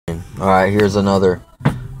All right, here's another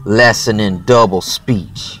lesson in double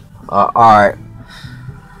speech. All right,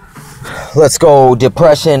 let's go.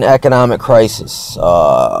 Depression, economic crisis.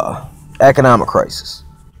 Economic crisis.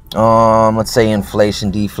 Let's say inflation,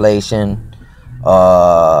 deflation.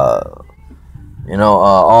 All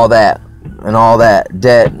that and all that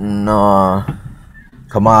debt and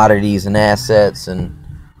commodities and assets and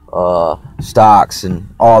stocks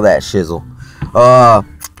and all that shizzle.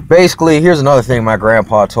 Basically, here's another thing my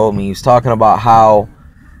grandpa told me. He was talking about how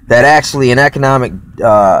that actually an economic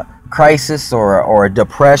crisis or a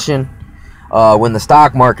depression, when the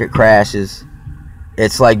stock market crashes,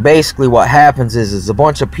 it's like basically what happens is a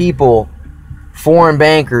bunch of people, foreign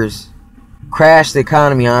bankers, crash the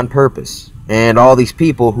economy on purpose. And all these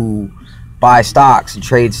people who buy stocks and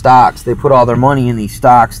trade stocks, they put all their money in these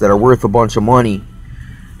stocks that are worth a bunch of money.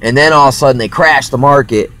 And then all of a sudden they crash the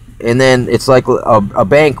market. And then it's like a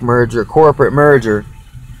bank merger, a corporate merger.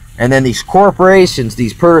 And then these corporations,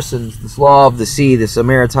 these persons, this law of the sea, this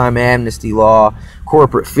maritime amnesty law,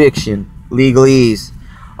 corporate fiction, legalese,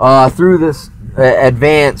 through this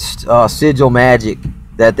advanced sigil magic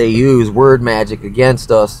that they use, word magic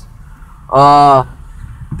against us,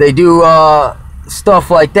 they do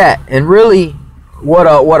stuff like that. And really, what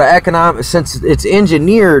a economic, since it's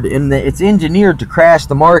engineered it's engineered to crash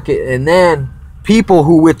the market, and then people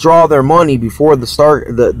who withdraw their money before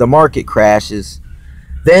the market crashes,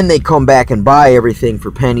 then they come back and buy everything for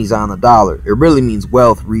pennies on the dollar. It really means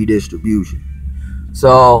wealth redistribution.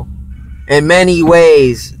 So in many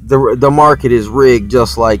ways, the market is rigged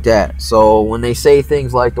just like that. So when they say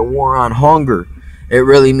things like the war on hunger, it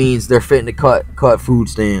really means they're fitting to cut food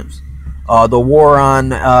stamps. The war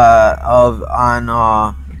on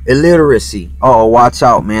illiteracy. Oh, watch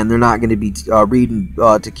out, man! They're not going to be reading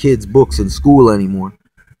to kids books in school anymore.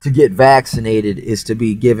 To get vaccinated is to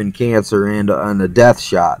be given cancer and a death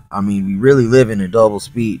shot. I mean, we really live in a double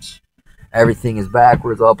speech. Everything is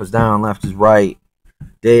backwards, up is down, left is right.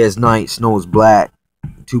 Day is night, snow is black.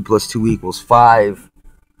 2 + 2 = 5.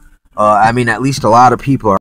 I mean, at least a lot of people are